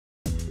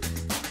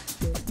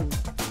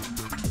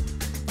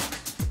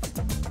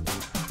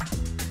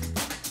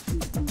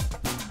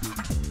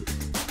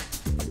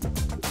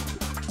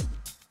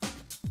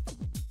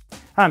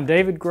I'm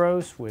David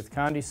Gross with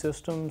Condé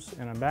Systems,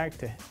 and I'm back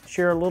to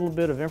share a little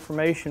bit of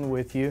information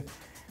with you.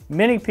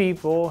 Many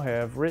people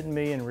have written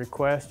me and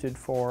requested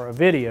for a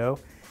video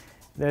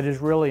that is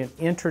really an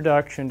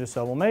introduction to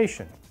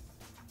sublimation.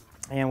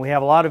 And we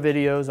have a lot of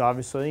videos,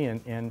 obviously,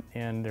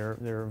 and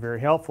they're very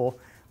helpful,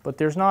 but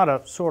there's not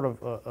a sort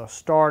of a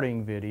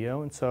starting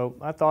video, and so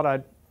I thought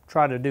I'd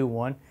try to do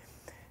one.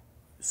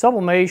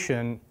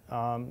 Sublimation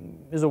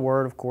is a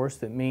word, of course,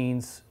 that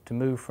means to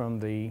move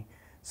from the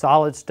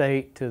solid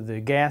state to the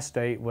gas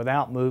state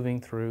without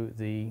moving through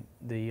the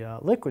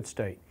liquid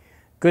state.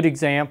 Good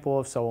example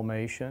of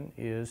sublimation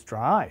is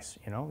dry ice.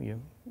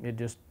 It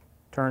just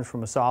turns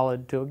from a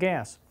solid to a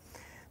gas.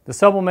 The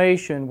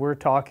sublimation we're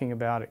talking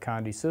about at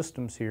Condé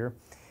Systems here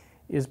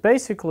is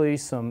basically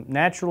some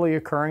naturally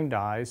occurring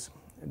dyes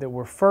that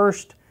were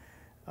first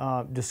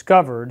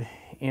discovered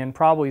in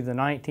probably the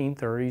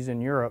 1930s in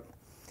Europe.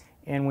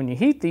 And when you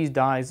heat these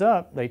dyes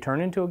up, they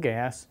turn into a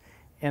gas,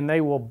 and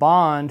they will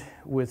bond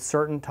with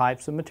certain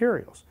types of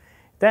materials.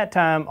 At that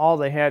time, all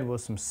they had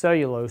was some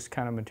cellulose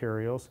kind of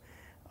materials,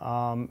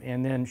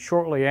 and then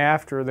shortly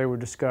after they were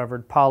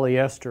discovered,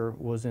 polyester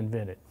was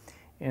invented.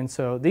 And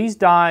so these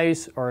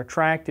dyes are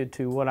attracted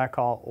to what I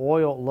call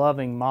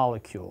oil-loving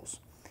molecules.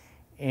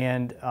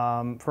 And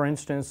for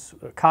instance,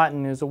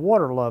 cotton is a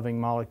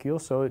water-loving molecule,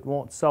 so it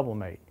won't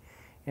sublimate.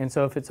 And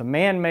so if it's a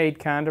man-made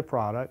kind of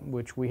product,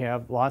 which we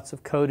have lots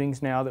of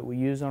coatings now that we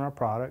use on our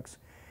products,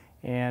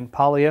 and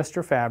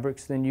polyester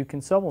fabrics, then you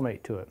can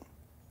sublimate to it.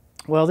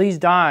 Well, these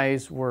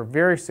dyes were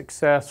very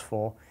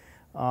successful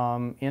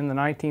in the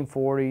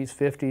 1940s,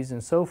 50s,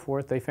 and so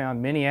forth. They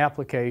found many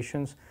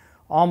applications.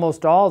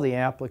 Almost all the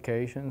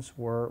applications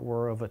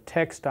were of a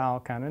textile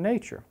kind of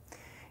nature.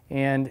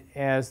 And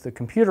as the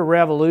computer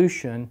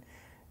revolution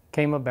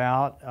came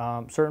about,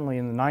 certainly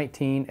in the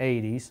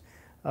 1980s,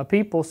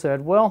 people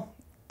said, well,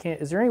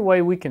 is there any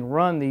way we can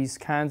run these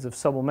kinds of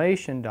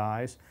sublimation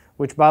dyes,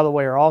 which by the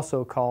way are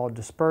also called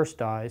dispersed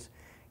dyes,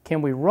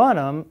 can we run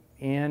them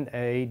in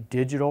a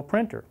digital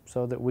printer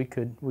so that we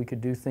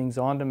could do things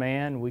on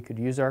demand, we could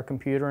use our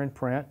computer and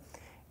print,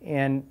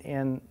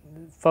 and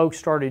folks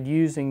started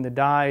using the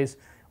dyes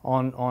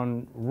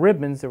on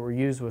ribbons that were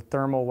used with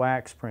thermal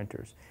wax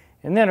printers.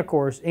 And then of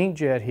course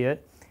inkjet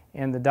hit,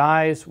 and the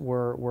dyes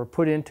were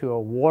put into a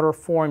water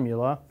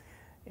formula,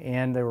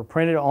 and they were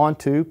printed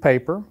onto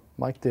paper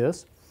like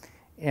this,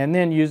 and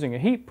then using a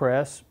heat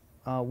press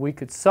we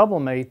could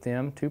sublimate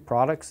them to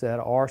products that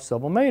are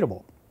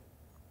sublimatable.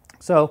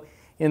 So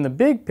in the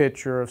big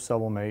picture of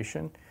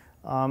sublimation,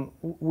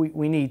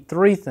 we need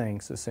three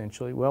things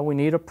essentially. Well, we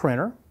need a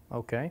printer,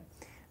 okay.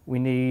 We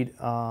need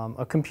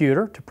a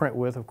computer to print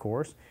with, of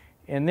course,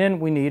 and then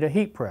we need a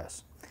heat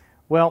press.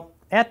 Well,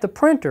 at the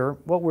printer,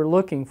 what we're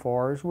looking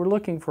for is we're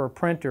looking for a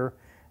printer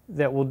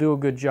that will do a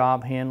good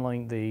job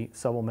handling the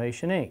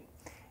sublimation ink.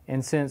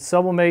 And since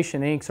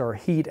sublimation inks are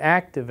heat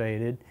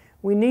activated,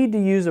 we need to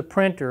use a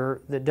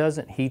printer that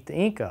doesn't heat the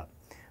ink up.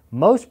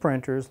 Most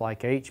printers like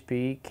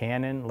HP,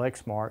 Canon,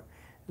 Lexmark,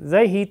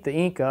 they heat the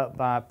ink up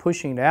by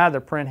pushing it out of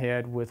the print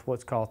head with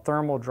what's called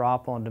thermal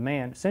drop on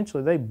demand.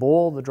 Essentially, they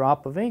boil the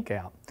drop of ink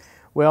out.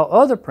 Well,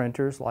 other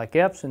printers like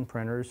Epson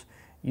printers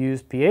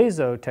use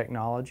piezo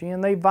technology,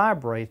 and they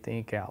vibrate the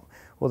ink out.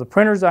 Well, the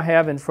printers I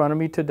have in front of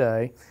me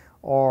today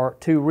are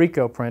two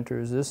Ricoh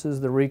printers. This is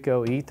the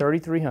Ricoh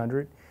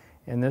E3300,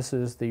 and this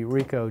is the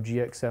Ricoh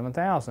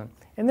GX7000.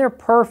 And they're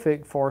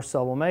perfect for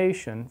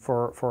sublimation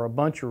for a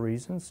bunch of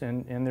reasons,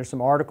 and there's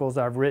some articles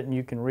I've written.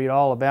 You can read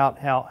all about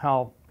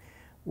how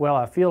well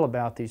I feel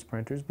about these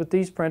printers, but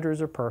these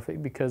printers are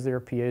perfect because they're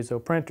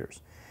piezo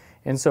printers.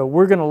 And so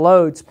we're going to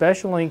load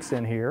special inks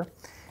in here,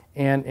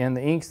 and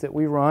the inks that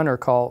we run are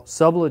called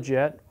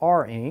Subli-Jet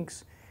R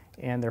inks,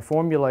 and they're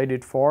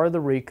formulated for the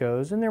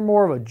Ricohs, and they're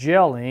more of a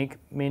gel ink,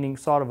 meaning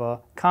sort of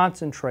a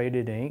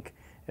concentrated ink,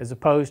 as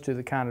opposed to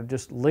the kind of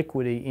just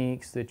liquidy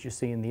inks that you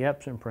see in the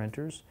Epson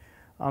printers.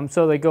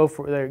 So they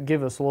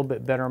give us a little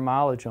bit better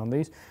mileage on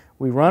these.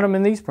 We run them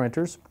in these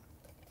printers,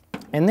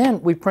 and then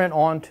we print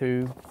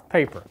onto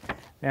paper.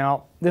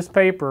 Now, this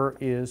paper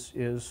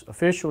is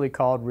officially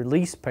called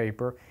release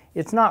paper.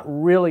 It's not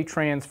really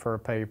transfer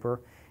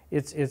paper.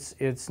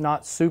 It's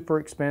not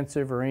super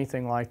expensive or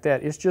anything like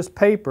that. It's just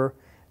paper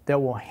that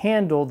will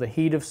handle the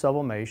heat of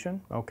sublimation,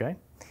 okay?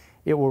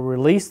 It will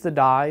release the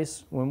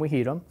dyes when we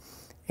heat them,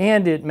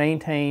 and it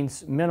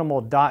maintains minimal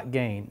dot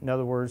gain. In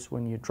other words,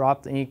 when you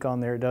drop the ink on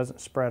there, it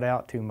doesn't spread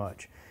out too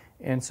much.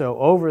 And so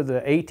over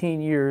the 18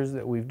 years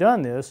that we've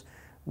done this,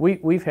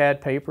 we've had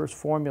papers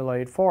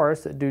formulated for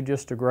us that do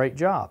just a great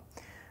job.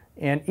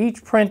 And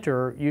each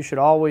printer, you should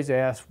always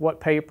ask what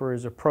paper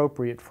is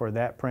appropriate for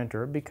that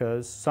printer,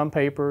 because some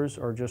papers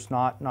are just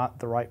not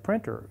the right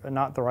printer,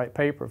 not the right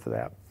paper for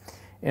that.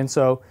 And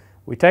so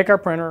we take our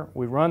printer,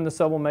 we run the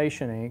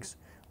sublimation inks,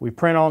 we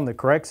print on the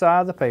correct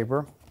side of the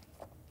paper,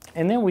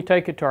 and then we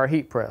take it to our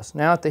heat press.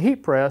 Now at the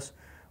heat press,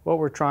 what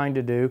we're trying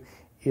to do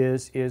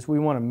is we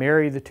want to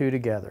marry the two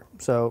together.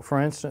 So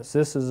for instance,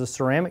 this is a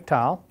ceramic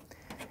tile,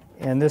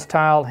 and this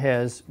tile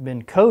has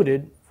been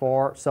coated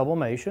for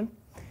sublimation.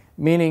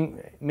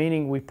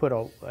 meaning we put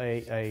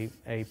a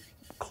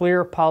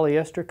clear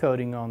polyester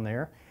coating on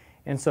there.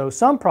 And so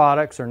some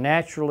products are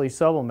naturally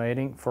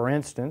sublimating, for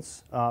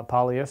instance,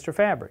 polyester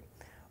fabric.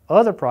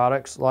 Other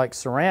products like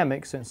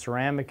ceramics, and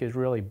ceramic is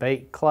really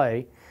baked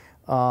clay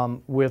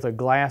with a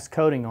glass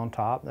coating on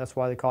top, that's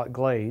why they call it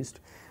glazed.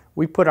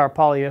 We put our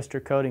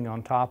polyester coating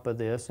on top of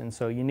this, and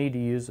so you need to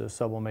use a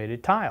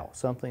sublimated tile,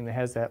 something that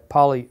has that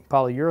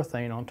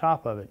polyurethane on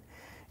top of it.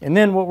 And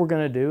then what we're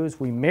going to do is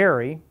we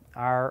marry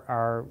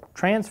our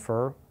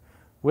transfer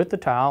with the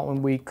tile,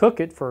 and we cook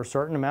it for a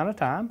certain amount of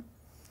time,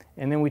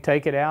 and then we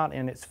take it out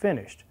and it's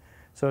finished.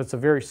 So it's a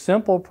very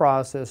simple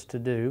process to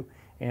do,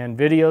 and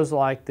videos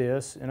like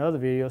this and other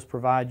videos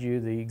provide you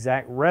the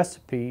exact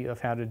recipe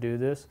of how to do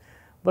this.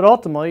 But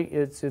ultimately,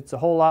 it's a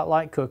whole lot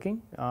like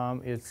cooking.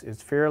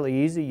 It's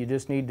fairly easy. You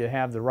just need to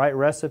have the right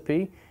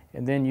recipe,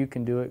 and then you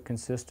can do it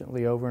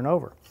consistently over and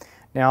over.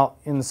 Now,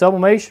 in the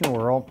sublimation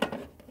world,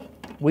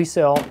 we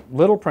sell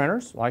little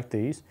printers like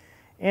these,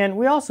 and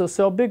we also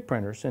sell big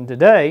printers. And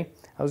today,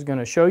 I was going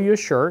to show you a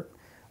shirt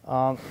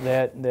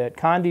that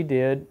Condé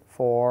did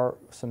for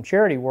some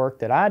charity work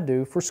that I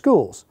do for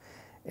schools.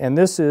 And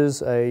this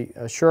is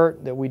a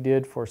shirt that we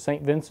did for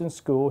St. Vincent's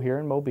School here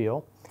in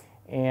Mobile.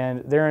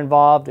 And they're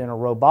involved in a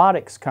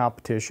robotics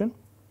competition,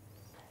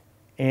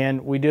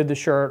 and we did the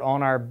shirt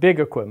on our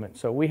big equipment.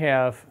 So we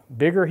have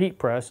bigger heat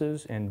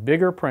presses and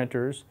bigger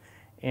printers,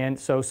 and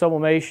so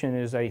sublimation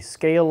is a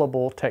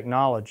scalable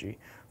technology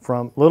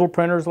from little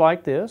printers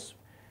like this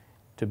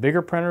to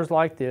bigger printers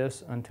like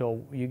this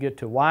until you get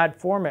to wide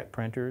format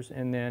printers,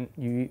 and then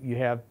you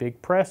have big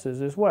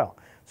presses as well.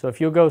 So if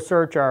you'll go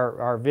search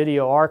our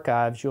video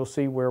archives, you'll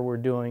see where we're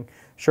doing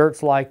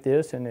shirts like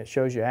this, and it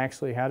shows you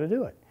actually how to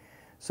do it.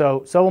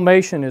 So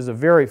sublimation is a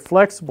very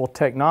flexible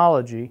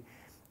technology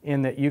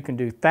in that you can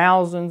do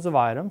thousands of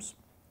items.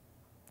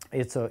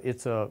 It's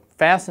a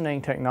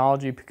fascinating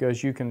technology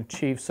because you can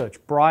achieve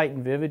such bright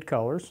and vivid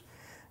colors.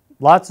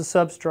 Lots of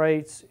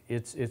substrates.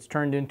 It's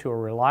turned into a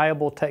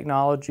reliable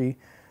technology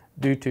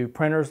due to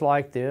printers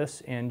like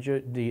this and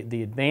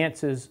the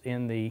advances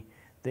in the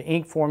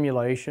ink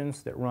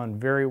formulations that run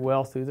very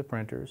well through the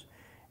printers.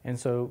 And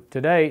so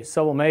today,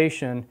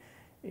 sublimation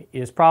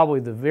is probably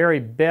the very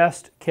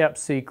best kept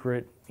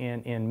secret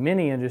in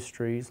many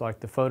industries, like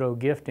the photo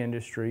gift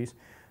industries,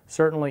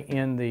 certainly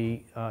in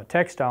the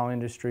textile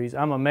industries.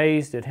 I'm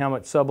amazed at how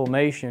much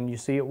sublimation you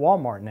see at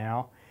Walmart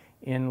now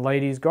in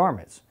ladies'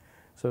 garments.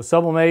 So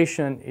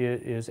sublimation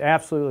has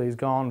absolutely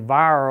gone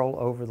viral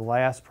over the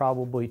last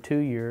probably 2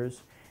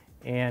 years,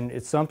 and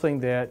it's something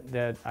that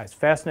it's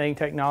fascinating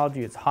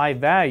technology. It's high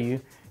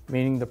value,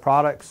 meaning the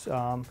products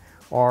are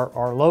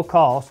low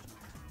cost,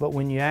 but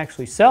when you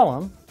actually sell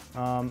them,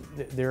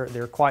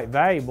 they're quite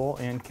valuable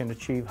and can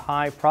achieve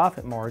high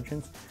profit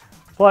margins.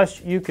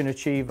 Plus, you can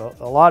achieve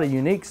a lot of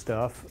unique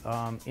stuff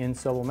in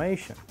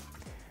sublimation.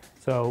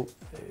 So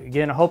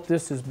again, I hope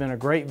this has been a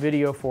great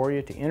video for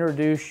you to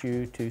introduce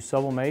you to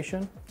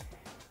sublimation.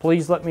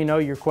 Please let me know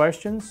your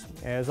questions.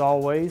 As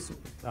always,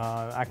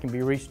 I can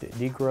be reached at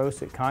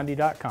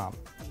dgross@conde.com.